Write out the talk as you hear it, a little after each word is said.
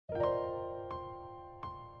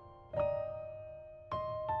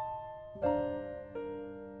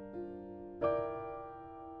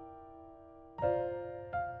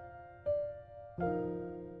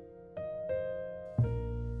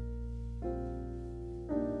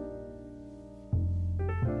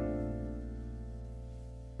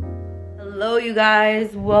Hello you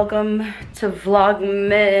guys, welcome to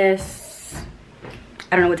Vlogmas.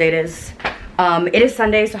 I don't know what day it is. It is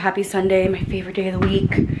Sunday, so happy Sunday, my favorite day of the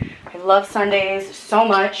week. I love Sundays so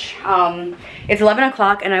much. It's 11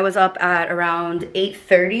 o'clock and I was up at around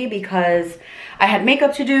 8:30 because I had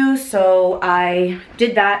makeup to do, so I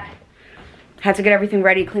did that. Had to get everything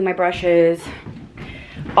ready, clean my brushes,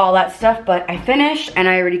 all that stuff, but I finished and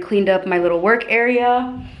I already cleaned up my little work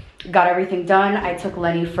area. Got everything done. I took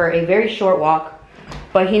Lenny for a very short walk,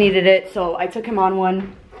 but he needed it, so I took him on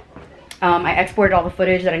one. I exported all the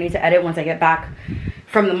footage that I need to edit once I get back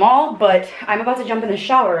from the mall, but I'm about to jump in the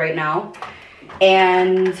shower right now,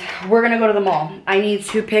 and we're gonna go to the mall. I need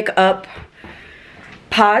to pick up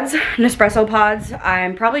pods, Nespresso pods.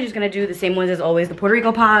 I'm probably just gonna do the same ones as always, the Puerto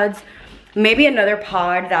Rico pods, maybe another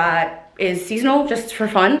pod that is seasonal just for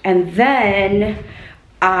fun, and then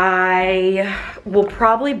I will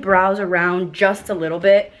probably browse around just a little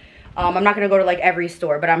bit. I'm not gonna go to like every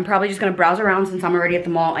store, but I'm probably just gonna browse around since I'm already at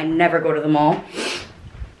the mall. I never go to the mall.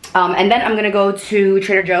 And then I'm gonna go to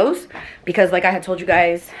Trader Joe's because, like I had told you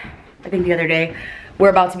guys, I think the other day, we're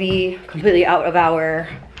about to be completely out of our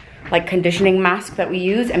like conditioning mask that we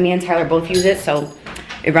use, and me and Tyler both use it, so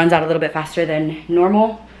it runs out a little bit faster than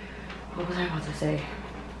normal. What was I about to say?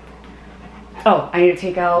 Oh, I need to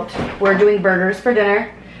take out, we're doing burgers for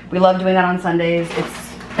dinner. We love doing that on Sundays.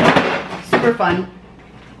 It's super fun.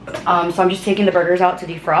 So I'm just taking the burgers out to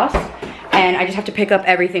defrost, and I just have to pick up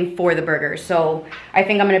everything for the burgers. So I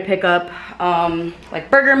think I'm gonna pick up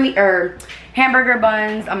like burger meat or hamburger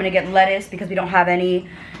buns. I'm gonna get lettuce because we don't have any,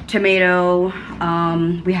 tomato.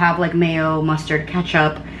 We have like mayo, mustard,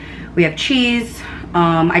 ketchup. We have cheese.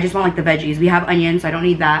 I just want like the veggies. We have onions, so I don't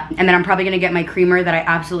need that. And then I'm probably gonna get my creamer that I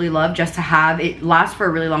absolutely love just to have. It lasts for a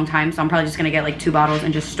really long time, so I'm probably just gonna get like 2 bottles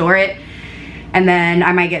and just store it. And then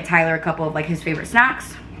I might get Tyler a couple of like his favorite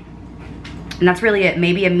snacks. And that's really it.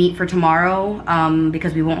 Maybe a meat for tomorrow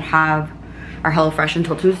because we won't have our HelloFresh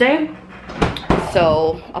until Tuesday.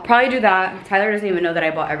 So I'll probably do that. Tyler doesn't even know that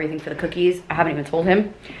I bought everything for the cookies. I haven't even told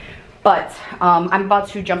him. But I'm about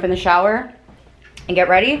to jump in the shower and get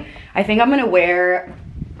ready. I think I'm gonna wear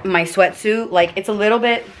my sweatsuit. Like, it's a little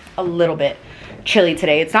bit chilly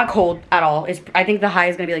today. It's not cold at all. I think the high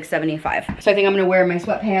is gonna be like 75. So I think I'm gonna wear my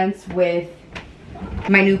sweatpants with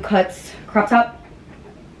my new Cuts crop top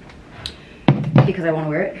because I wanna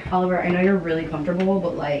wear it. Oliver, I know you're really comfortable,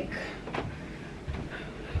 but like,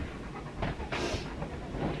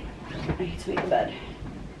 I need to make a bed.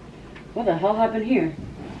 What the hell happened here?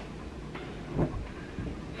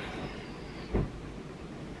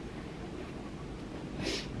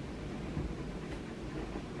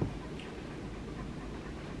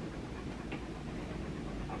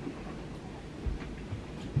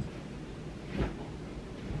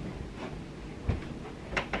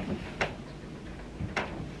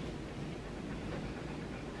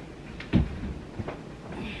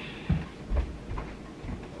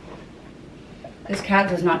 This cat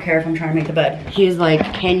does not care if I'm trying to make the bed. He is like,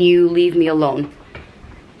 can you leave me alone?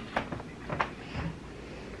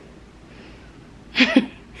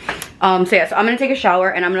 So yeah, so I'm gonna take a shower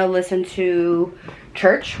and I'm gonna listen to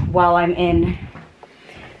church while I'm in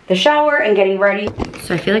the shower and getting ready.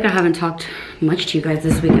 So I feel like I haven't talked much to you guys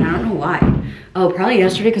this week and I don't know why. Oh, probably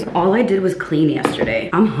yesterday because all I did was clean yesterday.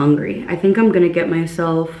 I'm hungry. I think I'm gonna get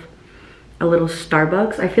myself a little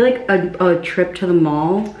Starbucks. I feel like a trip to the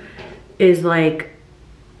mall is like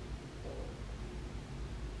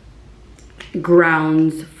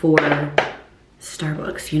grounds for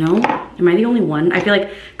Starbucks, you know? Am I the only one? I feel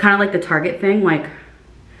like kind of like the Target thing, like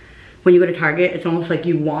when you go to Target, it's almost like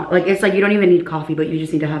you want, like it's like you don't even need coffee, but you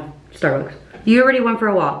just need to have Starbucks. You already went for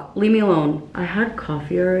a walk, leave me alone. I had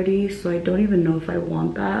coffee already, so I don't even know if I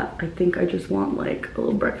want that. I think I just want like a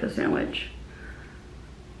little breakfast sandwich.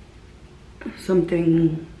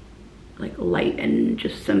 Something like light and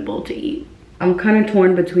just simple to eat. I'm kind of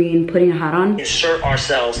torn between putting a hat on. Insert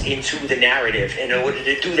ourselves into the narrative. In order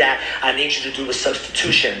to do that, I need you to do a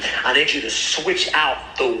substitution. I need you to switch out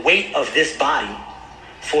the weight of this body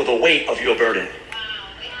for the weight of your burden.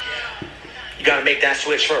 You got to make that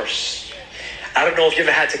switch first. I don't know if you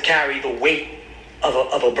ever had to carry the weight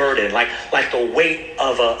of a burden, like the weight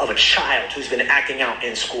of a child who's been acting out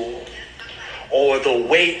in school, or the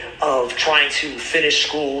weight of trying to finish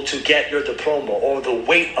school to get your diploma, or the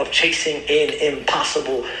weight of chasing an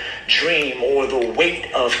impossible dream, or the weight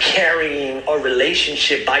of carrying a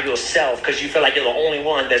relationship by yourself because you feel like you're the only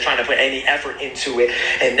one that's trying to put any effort into it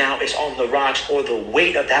and now it's on the rocks, or the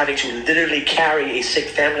weight of having to literally carry a sick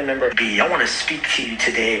family member. I want to speak to you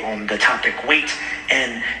today on the topic weight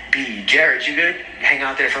and be. Jared, you good? Hang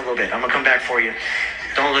out there for a little bit. I'm gonna come back for you.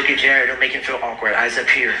 Don't look at Jared. Don't make him feel awkward. Eyes up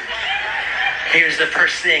here. Here's the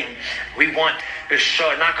first thing. We want to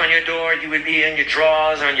knock on your door. You would be in your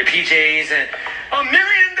drawers or in your PJs and $1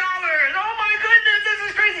 million. Oh my goodness, this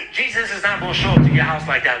is crazy. Jesus is not going to show up to your house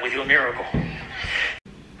like that with your miracle.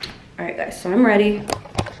 All right, guys, so I'm ready.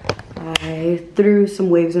 I threw some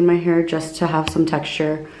waves in my hair just to have some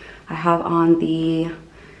texture. I have on the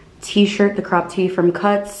t-shirt, the crop tee from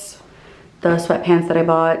Cuts, the sweatpants that I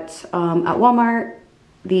bought at Walmart,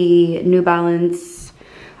 the New Balance,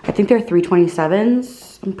 I think they're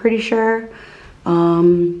 327s, I'm pretty sure.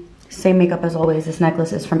 Same makeup as always. This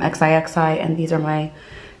necklace is from XIXI, and these are my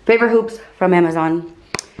favorite hoops from Amazon.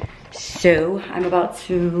 So I'm about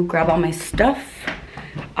to grab all my stuff.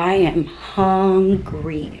 I am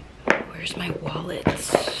hungry. Where's my wallet?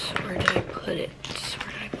 Where did I put it?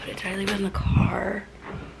 Where did I put it? Did I leave it in the car?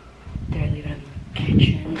 Did I leave it in the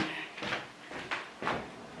kitchen?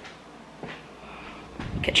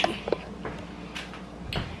 Kitchen.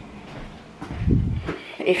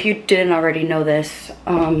 If you didn't already know this,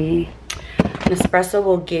 Nespresso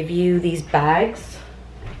will give you these bags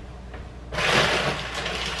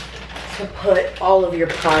to put all of your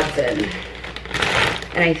pods in.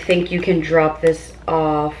 And I think you can drop this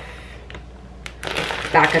off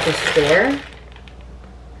back at the store.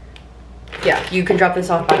 Yeah, you can drop this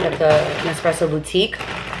off back at the Nespresso boutique.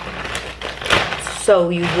 So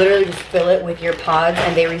you literally just fill it with your pods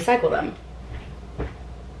and they recycle them.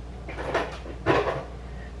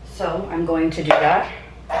 So I'm going to do that.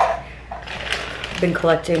 I've been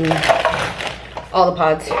collecting all the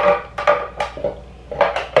pods.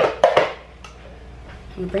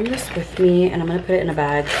 I'm gonna bring this with me and I'm gonna put it in a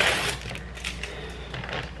bag.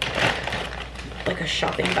 Like a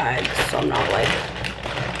shopping bag, so I'm not like...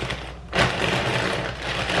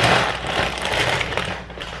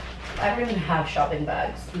 I don't even have shopping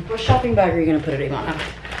bags. What shopping bag are you gonna put it in on?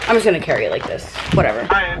 I'm just gonna carry it like this. Whatever.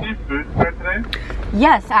 Hi, any food for today?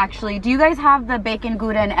 Yes, actually. Do you guys have the bacon,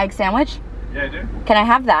 Gouda, and egg sandwich? Yeah, I do. Can I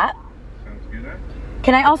have that? Sounds good, eh?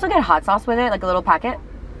 Can I also get hot sauce with it, like a little packet?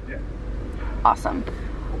 Yeah. Awesome.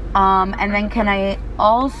 And then can I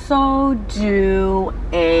also do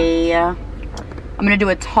I'm gonna do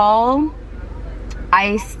a tall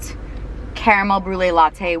iced caramel brulee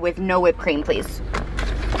latte with no whipped cream, please.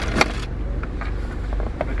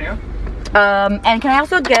 Anything else? And can I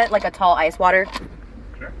also get like a tall ice water?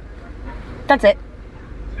 Sure. That's it.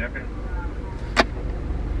 Yeah, okay.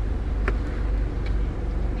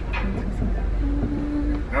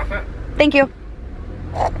 You're all set? Thank you.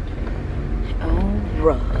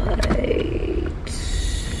 Alright.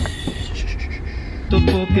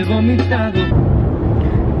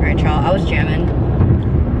 Alright, y'all, I was jamming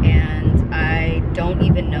and I don't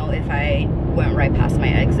even know if I went right past my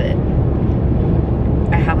exit.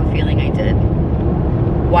 I have a feeling I did.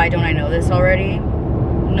 Why don't I know this already?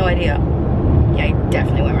 No idea. Yeah, I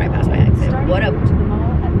definitely went right past my exit. What a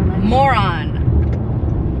moron.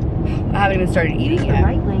 I haven't even started eating yet.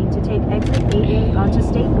 Right lane to take exit 8A onto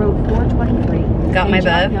State Road 423. Got my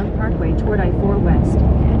bev. Young Parkway toward I-4 West.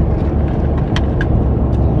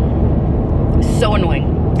 So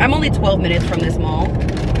annoying. I'm only 12 minutes from this mall.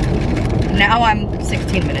 Now I'm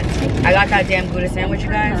 16 minutes. I got that damn Gouda sandwich, you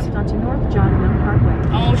guys. Left onto North John Young Parkway.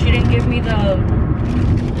 Oh, she didn't give me the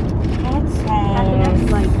hot sauce. At the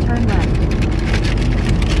next light, turn left.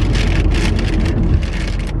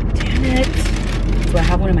 Damn it. Do I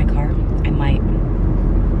have one in my car? I might.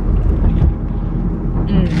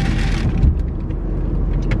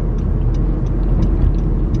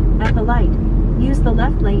 At the light, use the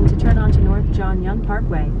left lane to turn onto North John Young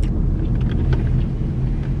Parkway.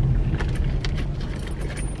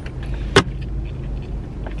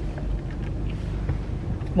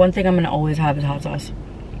 One thing I'm gonna always have is hot sauce.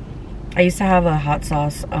 I used to have a hot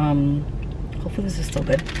sauce, hopefully this is still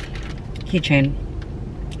good, keychain.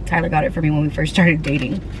 Tyler got it for me when we first started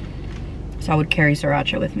dating. So I would carry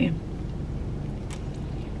sriracha with me.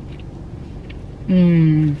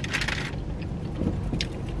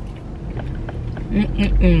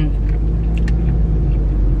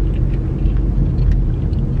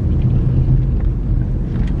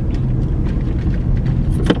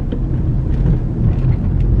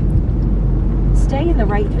 Stay in the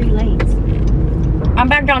right 3 lanes. I'm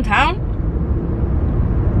back downtown?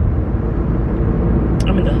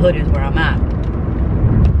 I'm in the hood is where I'm at.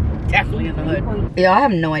 Definitely in the hood. Yeah, I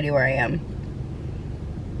have no idea where I am.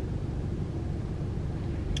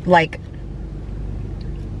 Like,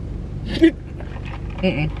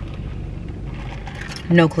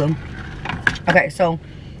 no clue. Okay, so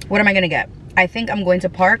what am I gonna get? I think I'm going to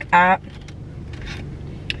park at,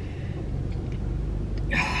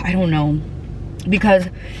 I don't know. because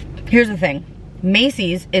here's the thing.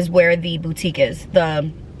 Macy's is where the boutique is,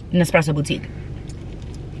 the Nespresso boutique.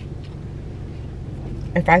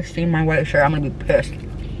 If I see my white shirt, I'm gonna be pissed.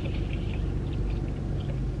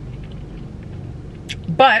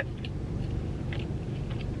 But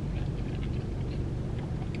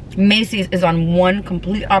Macy's is on one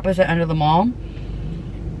complete opposite end of the mall,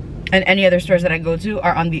 and any other stores that I go to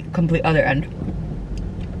are on the complete other end.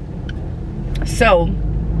 So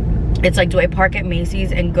it's like, do I park at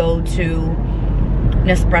Macy's and go to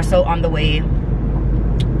Nespresso on the way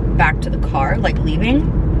back to the car, like leaving?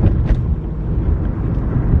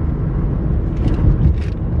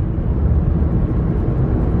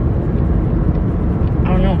 I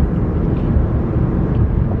don't know.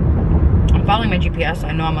 I'm following my GPS.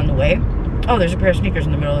 I know I'm on the way. Oh, there's a pair of sneakers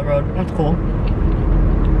in the middle of the road. That's cool.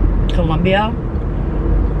 Columbia.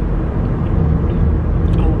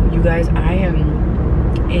 Oh, you guys, I am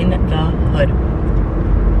in the hood.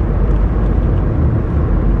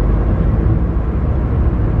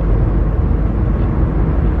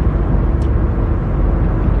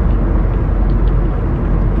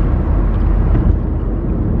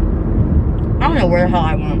 I don't know where the hell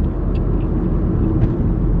I went.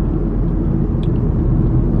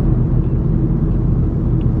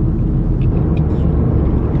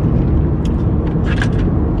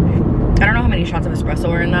 I don't know how many shots of espresso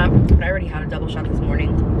are in that, but I already had a double shot this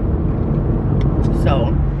morning. So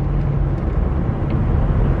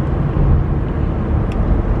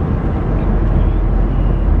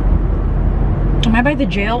am I by the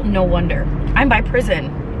jail? No wonder. I'm by prison.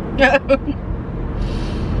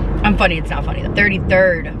 I'm funny, it's not funny. The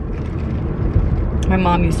 33rd. My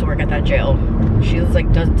mom used to work at that jail. She was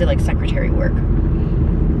like, did like secretary work.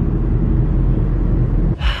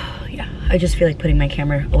 Yeah, I just feel like putting my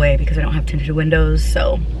camera away because I don't have tinted windows,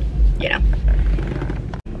 so, you know.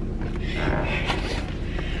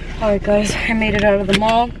 All right, guys, I made it out of the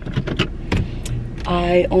mall.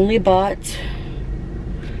 I only bought,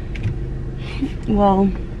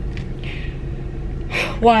 well,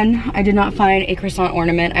 one, I did not find a croissant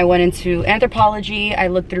ornament. I went into Anthropologie, I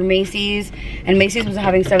looked through Macy's, and Macy's was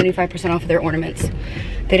having 75% off of their ornaments.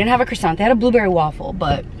 They didn't have a croissant, they had a blueberry waffle,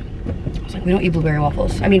 but I was like, we don't eat blueberry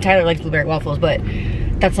waffles. I mean, Tyler likes blueberry waffles, but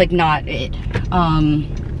that's like not it. I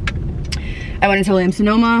went into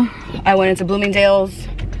Williams-Sonoma, I went into Bloomingdale's,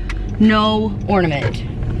 no ornament.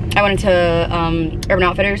 I went into Urban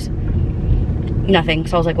Outfitters, nothing,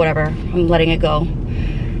 so I was like, whatever, I'm letting it go.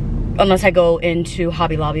 Unless I go into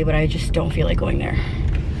Hobby Lobby, but I just don't feel like going there.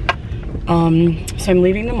 So I'm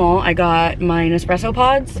leaving the mall. I got my Nespresso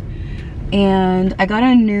pods, and I got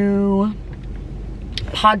a new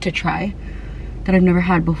pod to try that I've never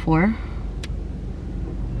had before.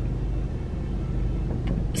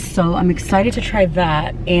 So I'm excited to try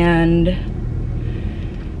that, and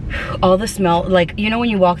all the smell, like, you know when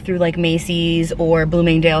you walk through like Macy's or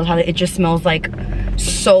Bloomingdale's, how it just smells like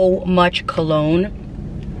so much cologne.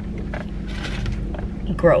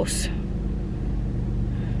 Gross.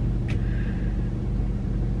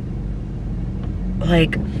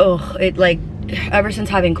 Like, ugh, it like, ever since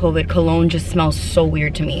having COVID, cologne just smells so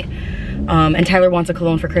weird to me. And Tyler wants a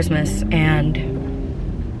cologne for Christmas, and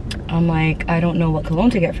I'm like, I don't know what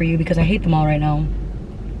cologne to get for you because I hate them all right now.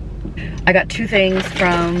 I got two things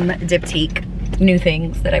from Diptyque, new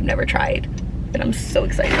things that I've never tried, and I'm so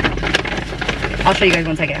excited. I'll show you guys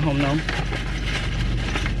once I get home though.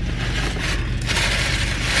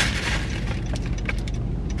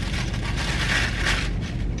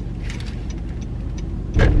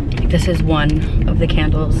 This is one of the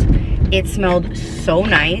candles. It smelled so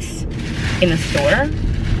nice in the store.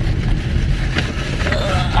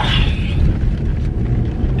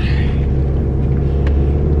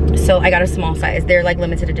 So I got a small size. They're like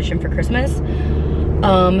limited edition for Christmas.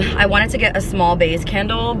 I wanted to get a small base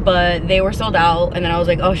candle, but they were sold out. And then I was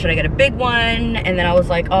like, oh, should I get a big one? And then I was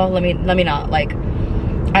like, oh, let me not. Like,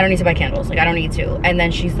 I don't need to buy candles. Like, I don't need to. And then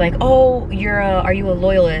she's like, oh, are you a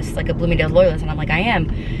loyalist? Like a Bloomingdale's loyalist? And I'm like, I am.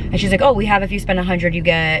 And she's like, oh, we have, if you spend $100, you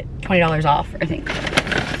get $20 off, I think.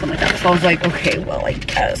 Something like that. So I was like, okay, well, I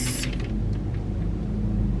guess.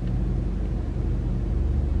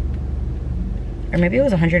 Or maybe it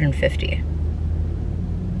was 150.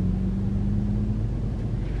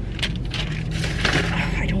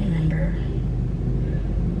 I don't remember.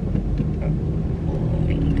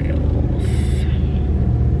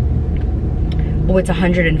 Oh, it's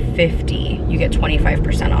 150. You get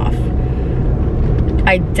 25% off.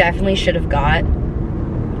 I definitely should have got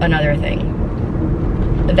another thing.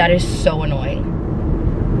 That is so annoying.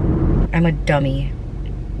 I'm a dummy.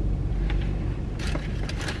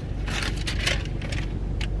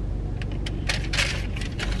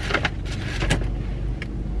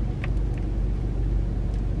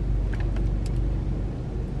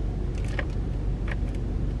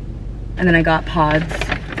 And then I got pods.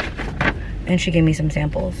 And she gave me some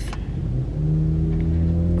samples.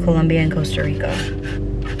 Colombia and Costa Rica.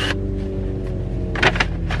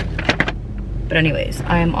 But anyways,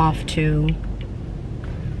 I am off to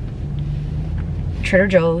Trader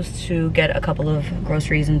Joe's to get a couple of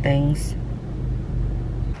groceries and things.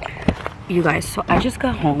 You guys, so I just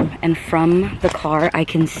got home and from the car I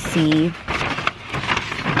can see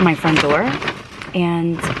my front door,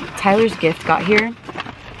 and Tyler's gift got here.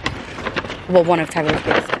 Well, one of Tyler's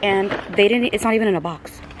gifts, and they didn't, it's not even in a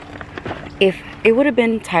box. If it would have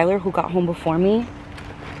been Tyler who got home before me,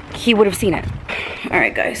 he would have seen it. All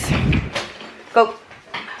right, guys, go.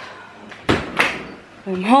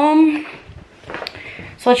 I'm home.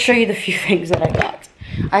 So let's show you the few things that I got.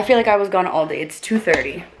 I feel like I was gone all day. It's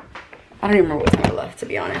 2:30. I don't even remember what time I left, to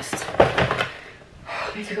be honest.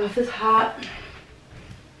 Let me take off this hat.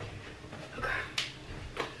 Okay.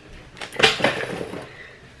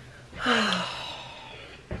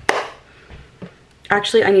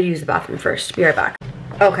 Actually, I need to use the bathroom first. Be right back.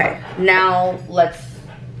 Okay, now let's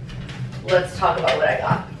talk about what I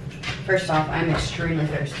got. First off, I'm extremely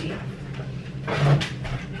thirsty.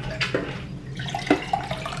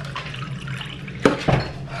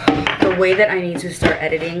 The way that I need to start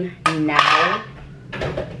editing now,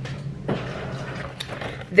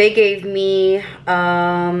 they gave me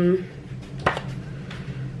a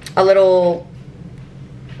little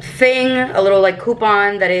thing, a little like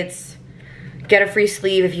coupon that it's get a free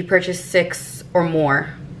sleeve if you purchase 6 or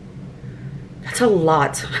more. That's a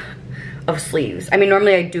lot of sleeves. I mean,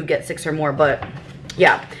 normally I do get 6 or more, but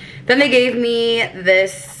yeah. Then they gave me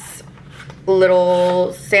this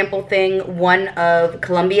little sample thing, one of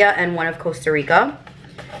Colombia and one of Costa Rica.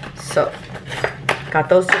 So got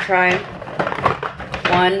those to try.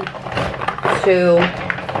 1, 2,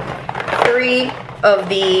 3 of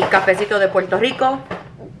the cafecito de Puerto Rico,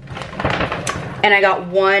 and I got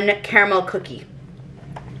 1 caramel cookie.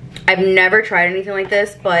 I've never tried anything like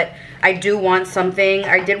this, but I do want something.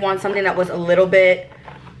 I did want something that was a little bit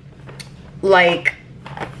like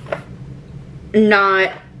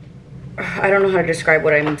not, I don't know how to describe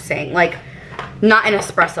what I'm saying, like not an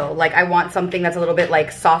espresso. Like I want something that's a little bit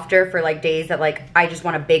like softer for like days that like I just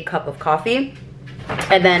want a big cup of coffee.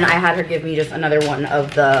 And then I had her give me just another one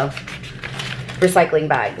of the recycling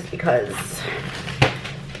bags because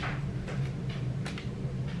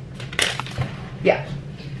yeah.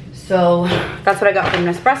 So that's what I got from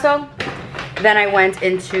Nespresso. Then I went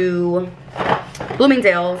into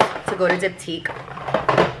Bloomingdale's to go to Diptyque,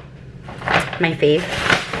 my fave.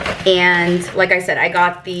 And like I said, I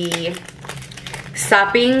got the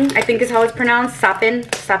sapin, I think is how it's pronounced. Sapin.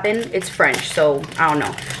 It's French, so I don't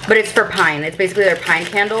know. But it's for pine. It's basically their pine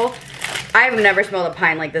candle. I've never smelled a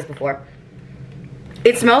pine like this before.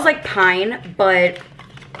 It smells like pine, but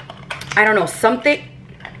I don't know, something.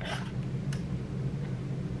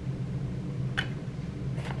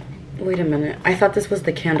 Wait a minute. I thought this was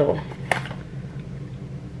the candle.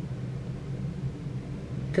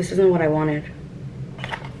 This isn't what I wanted.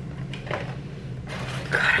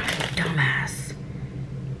 God, I'm a dumbass.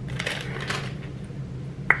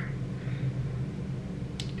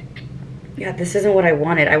 Yeah, this isn't what I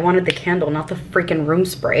wanted. I wanted the candle, not the freaking room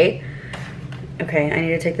spray. Okay, I need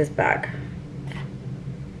to take this back.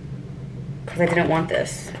 Because I didn't want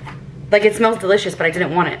this. Like, it smells delicious, but I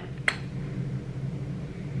didn't want it.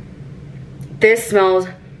 This smells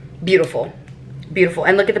beautiful. Beautiful.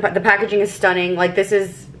 And look at the packaging is stunning. Like, this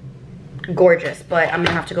is gorgeous, but I'm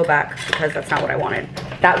gonna have to go back because that's not what I wanted.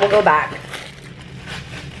 That will go back.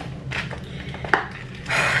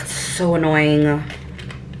 It's so annoying.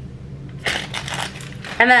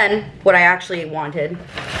 And then what I actually wanted,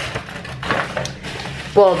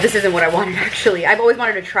 well, this isn't what I wanted actually. I've always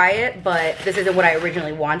wanted to try it, but this isn't what I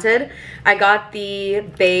originally wanted. I got the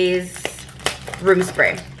Baze room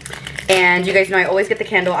spray. And you guys know I always get the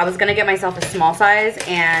candle. I was gonna get myself a small size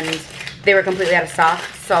and they were completely out of stock.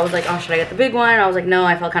 So I was like, oh, should I get the big one? And I was like, no,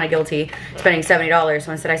 I felt kind of guilty spending $70.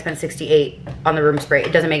 So instead I spent $68 on the room spray.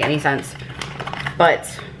 It doesn't make any sense. But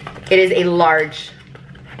it is a large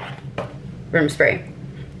room spray.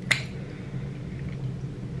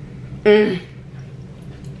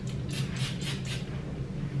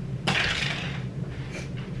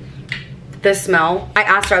 The smell, I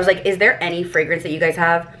asked her, I was like, is there any fragrance that you guys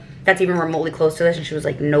have that's even remotely close to this? And she was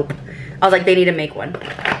like, nope. I was like, they need to make one.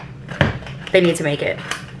 They need to make it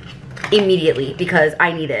immediately because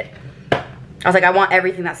I need it. I was like, I want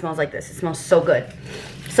everything that smells like this. It smells so good.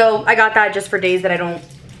 So I got that just for days that I don't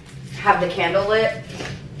have the candle lit.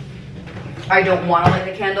 I don't want to light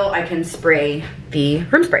the candle. I can spray the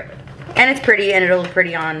room spray. And it's pretty and it'll look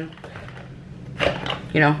pretty on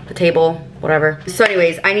you know, the table, whatever. So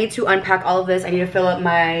anyways, I need to unpack all of this. I need to fill up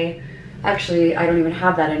my, actually, I don't even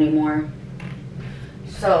have that anymore.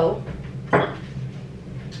 So, you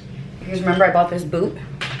guys remember I bought this boot?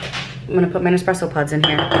 I'm gonna put my Nespresso pods in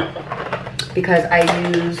here because I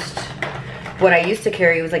used, what I used to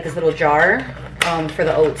carry was like this little jar for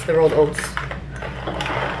the oats, the rolled oats.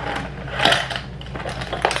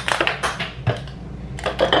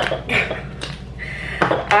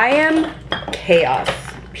 I am chaos,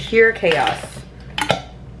 pure chaos.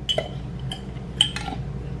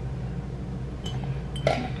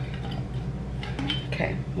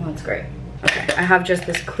 Okay, well that's great. Okay, I have just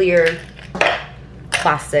this clear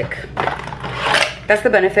plastic. That's the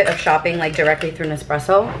benefit of shopping like directly through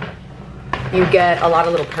Nespresso. You get a lot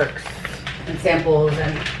of little perks and samples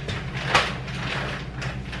and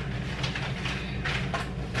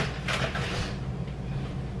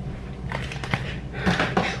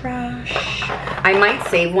trash. I might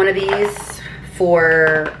save one of these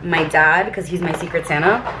for my dad because he's my Secret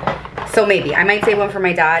Santa. So maybe I might save one for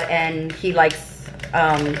my dad, and he likes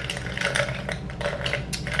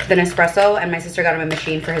the Nespresso, and my sister got him a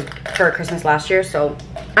machine for Christmas last year. So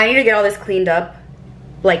I need to get all this cleaned up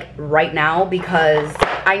like right now because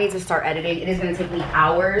I need to start editing. It is going to take me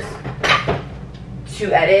hours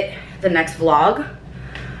to edit the next vlog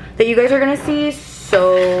that you guys are going to see.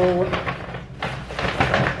 So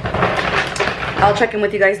I'll check in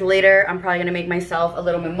with you guys later. I'm probably going to make myself a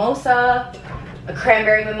little mimosa, a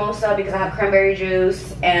cranberry mimosa because I have cranberry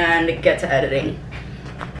juice, and get to editing.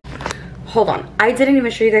 Hold on, I didn't even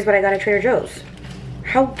show you guys what I got at Trader Joe's.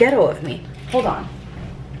 How ghetto of me. Hold on.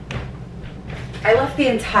 I left the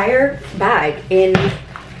entire bag in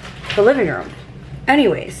the living room.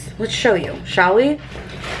 Anyways, let's show you, shall we?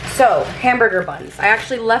 So, hamburger buns. I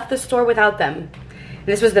actually left the store without them. And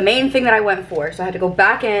this was the main thing that I went for. So I had to go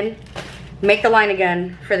back in, make the line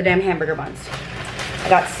again for the damn hamburger buns. I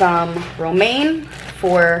got some romaine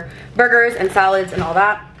for burgers and salads and all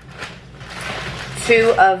that.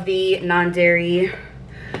 2 of the non-dairy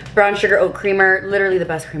brown sugar oat creamer, literally the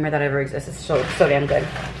best creamer that ever exists. It's so damn good.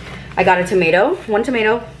 I got a tomato, 1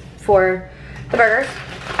 tomato for the burgers.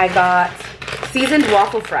 I got seasoned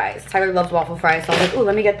waffle fries. Tyler loves waffle fries, so I was like, ooh,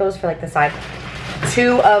 let me get those for like the side.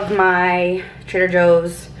 2 of my Trader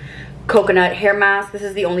Joe's coconut hair mask. This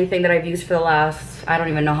is the only thing that I've used for the last, I don't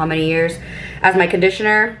even know how many years, as my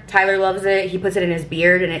conditioner. Tyler loves it. He puts it in his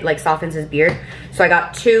beard and it like softens his beard. So I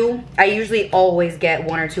got 2. I usually always get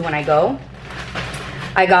 1 or 2 when I go.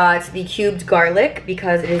 I got the cubed garlic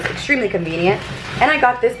because it is extremely convenient. And I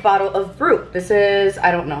got this bottle of Brut. This is,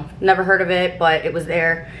 I don't know, never heard of it, but it was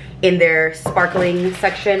there in their sparkling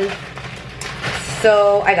section.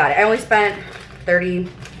 So I got it. I only spent $35.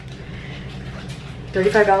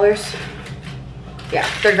 Yeah,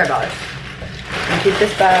 $35. And keep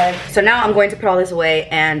this bag. So now I'm going to put all this away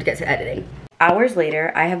and get to editing. Hours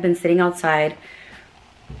later, I have been sitting outside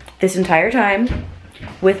this entire time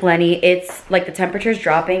with Lenny. It's like the temperature's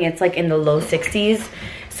dropping. It's like in the low 60s.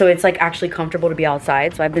 So it's like actually comfortable to be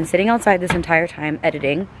outside. So I've been sitting outside this entire time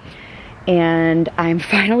editing. And I'm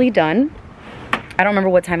finally done. I don't remember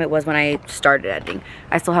what time it was when I started editing.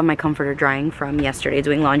 I still have my comforter drying from yesterday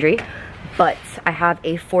doing laundry. But I have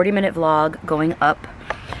a 40-minute vlog going up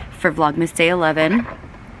for Vlogmas Day 11,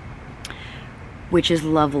 which is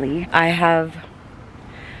lovely. I have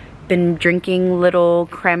been drinking little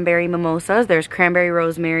cranberry mimosas. There's cranberry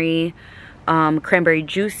rosemary, cranberry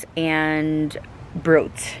juice, and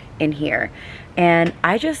Brut in here. And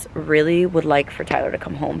I just really would like for Tyler to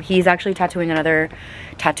come home. He's actually tattooing another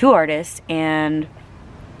tattoo artist, and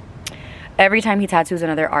every time he tattoos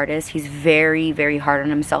another artist, he's very, very hard on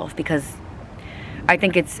himself because I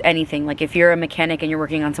think it's anything. Like if you're a mechanic and you're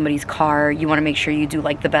working on somebody's car, you want to make sure you do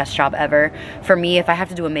like the best job ever. For me, if I have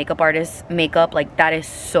to do a makeup artist makeup, like that is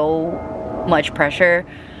so much pressure.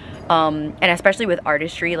 And especially with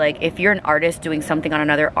artistry, like if you're an artist doing something on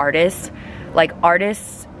another artist, like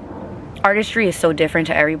artistry is so different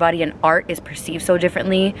to everybody, and art is perceived so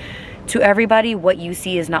differently to everybody. What you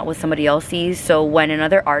see is not what somebody else sees. So when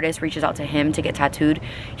another artist reaches out to him to get tattooed,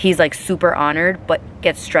 he's like super honored but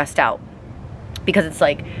gets stressed out because it's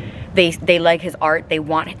like they like his art, they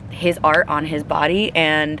want his art on his body,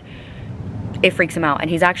 and it freaks him out. And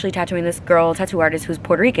he's actually tattooing this girl tattoo artist who's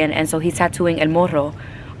Puerto Rican, and so he's tattooing El Morro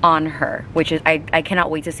on her, which is I cannot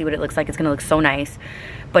wait to see what it looks like. It's gonna look so nice.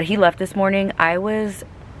 But he left this morning. I was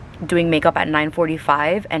doing makeup at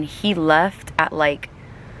 9:45 and he left at like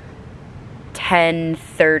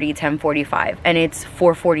 10:30, 10:45, and it's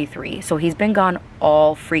 4:43. So he's been gone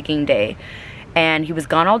all freaking day. And he was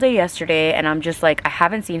gone all day yesterday, and I'm just like, I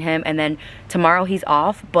haven't seen him. And then tomorrow he's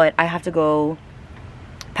off, but I have to go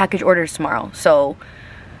package orders tomorrow. So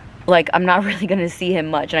like I'm not really gonna see him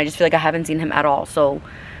much, and I just feel like I haven't seen him at all. So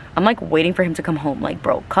I'm like waiting for him to come home. Like,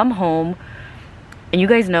 bro, come home. And you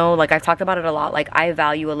guys know, like I've talked about it a lot, like I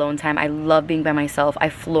value alone time. I love being by myself. I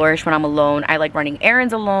flourish when I'm alone. I like running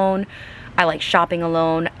errands alone. I like shopping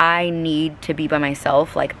alone. I need to be by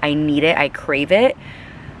myself. Like I need it. I crave it.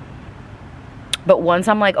 But once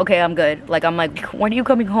I'm like, okay, I'm good. Like I'm like, when are you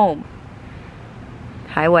coming home?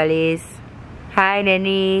 Hi, Wallis. Hi,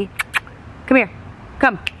 Nanny. Come here.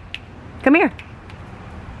 Come. Come here.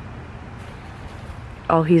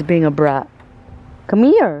 Oh, he's being a brat. Come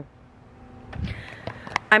here.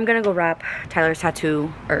 I'm gonna go wrap Tyler's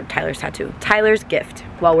gift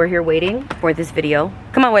while we're here waiting for this video.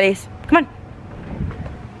 Come on, Wallis. Come on.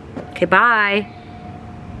 Okay, bye.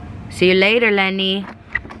 See you later, Lenny.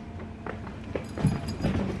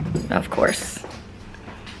 Of course.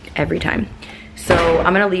 Every time. So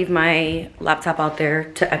I'm gonna leave my laptop out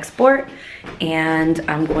there to export, and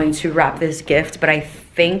I'm going to wrap this gift, but I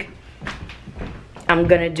think I'm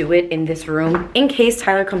gonna do it in this room in case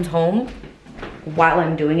Tyler comes home. While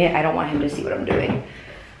I'm doing it, I don't want him to see what I'm doing.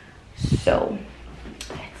 So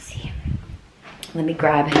let's see. Let me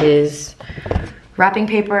grab his wrapping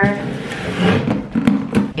paper.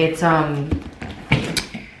 It's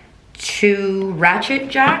 2 ratchet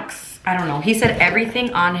jacks. I don't know. He said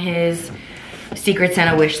everything on his Secret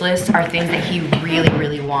Santa wish list are things that he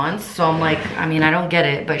really wants. So I'm like, I mean, I don't get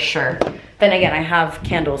it, but sure. Then again, I have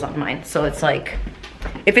candles on mine, so it's like,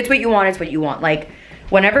 if it's what you want, it's what you want. Like,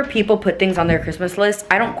 whenever people put things on their Christmas list,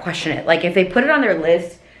 I don't question it. Like, if they put it on their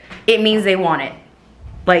list, it means they want it.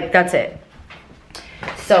 Like, that's it.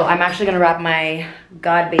 So I'm actually gonna wrap my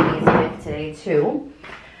God baby's gift today too.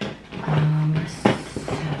 So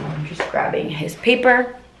I'm just grabbing his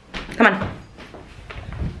paper. Come on.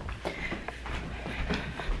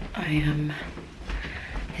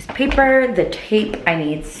 His paper, the tape, I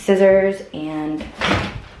need scissors and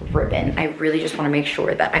ribbon. I really just want to make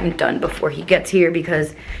sure that I'm done before he gets here,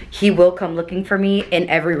 because he will come looking for me in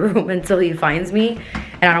every room until he finds me,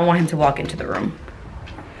 and I don't want him to walk into the room.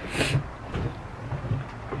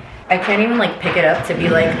 I can't even like pick it up to be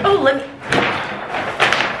like, oh, let me.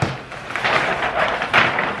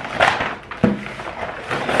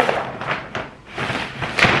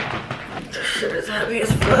 This shit is heavy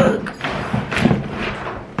as fuck.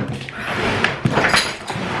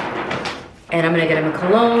 And I'm gonna get him a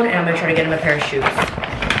cologne, and I'm gonna try to get him a pair of shoes.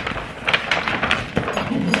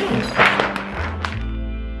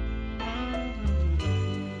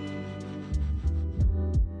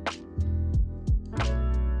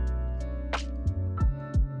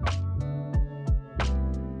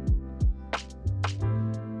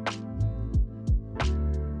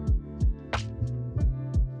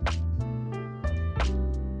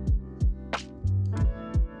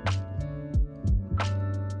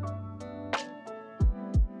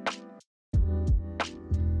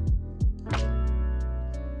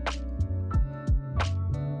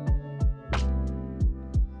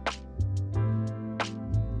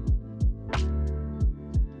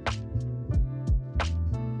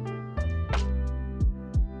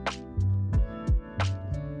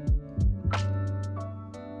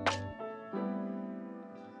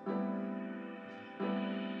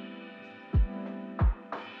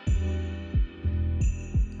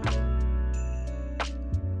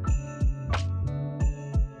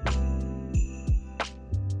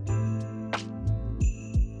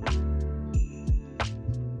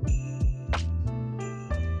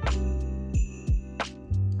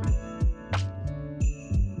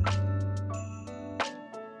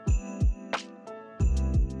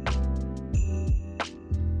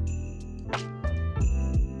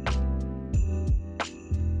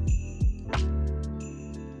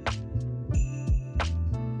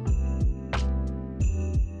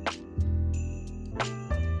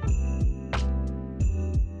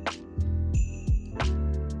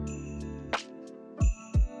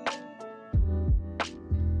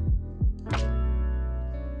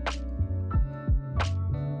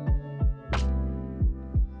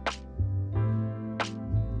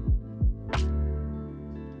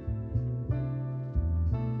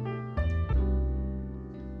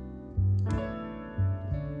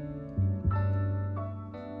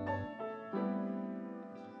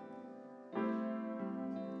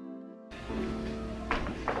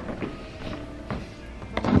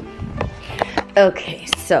 Okay,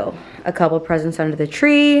 so a couple presents under the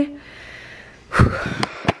tree.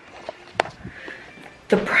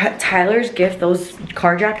 Tyler's gift, those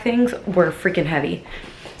car jack things were freaking heavy.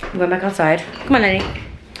 We went back outside. Come on, Lenny.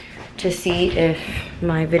 To see if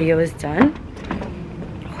my video is done.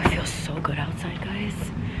 Oh, it feels so good outside, guys.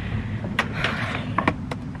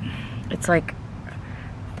 it's like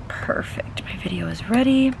perfect. My video is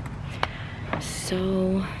ready.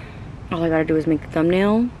 So all I gotta do is make the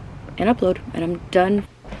thumbnail and upload, and I'm done.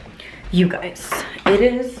 You guys, it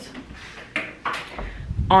is,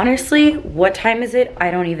 honestly, what time is it?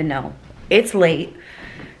 I don't even know. It's late.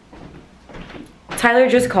 Tyler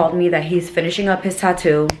just called me that he's finishing up his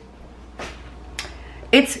tattoo.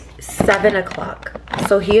 It's 7 o'clock.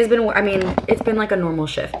 So he has been, I mean, it's been like a normal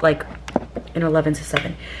shift, like an 11 to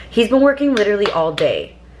 7. He's been working literally all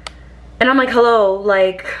day. And I'm like, hello,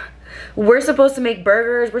 like, we're supposed to make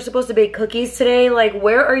burgers. We're supposed to bake cookies today. Like,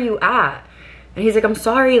 where are you at? And he's like, I'm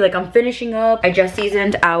sorry, like, I'm finishing up. I just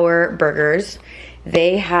seasoned our burgers.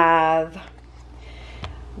 They have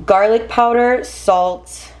garlic powder,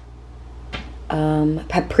 salt,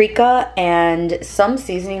 paprika, and some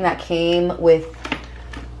seasoning that came with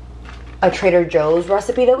a Trader Joe's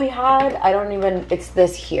recipe that we had. I don't even, it's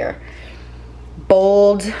this here.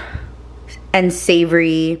 Bold and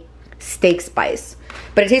savory steak spice.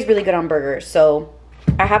 But it tastes really good on burgers. So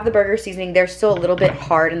I have the burger seasoning. They're still a little bit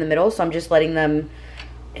hard in the middle, so I'm just letting them,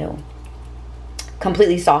 you know,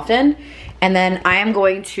 completely soften. And then I am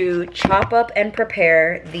going to chop up and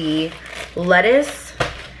prepare the lettuce,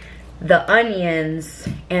 the onions,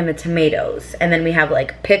 and the tomatoes. And then we have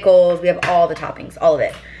like pickles. We have all the toppings, all of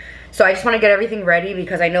it. So I just want to get everything ready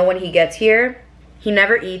because I know when he gets here, he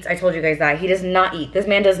never eats. I told you guys that. He does not eat. This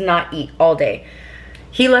man does not eat all day.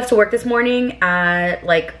 He left to work this morning at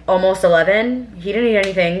like almost 11. He didn't eat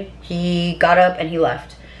anything. He got up and he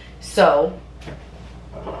left. So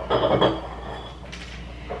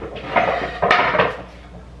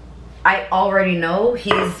I already know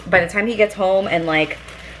he's, by the time he gets home and like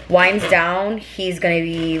winds down, he's gonna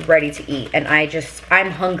be ready to eat. And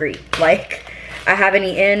I'm hungry. Like, I haven't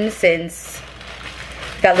eaten since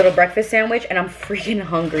that little breakfast sandwich, and I'm freaking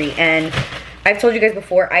hungry. And I've told you guys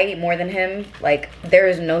before, I eat more than him. Like, there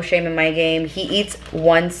is no shame in my game. He eats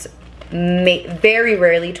once, very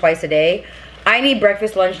rarely twice a day. I need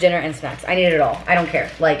breakfast, lunch, dinner, and snacks. I need it all. I don't care.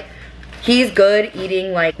 Like, he's good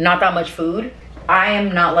eating like not that much food. I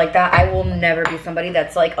am not like that. I will never be somebody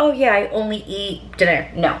that's like, oh yeah, I only eat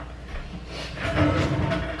dinner. No.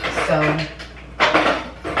 So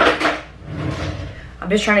I'm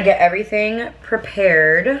just trying to get everything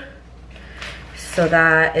prepared so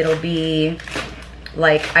that it'll be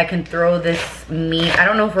like I can throw this meat. I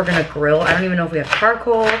don't know if we're gonna grill. I don't even know if we have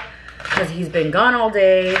charcoal because he's been gone all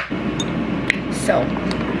day. So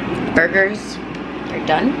burgers are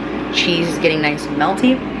done. Cheese is getting nice and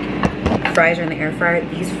melty. Fries are in the air fryer.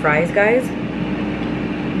 These fries, guys,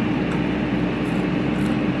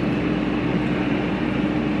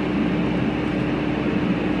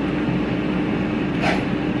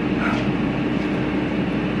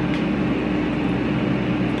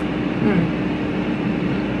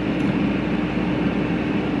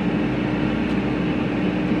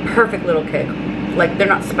 perfect little kick. Like, they're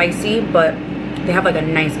not spicy, but they have like a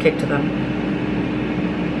nice kick to them.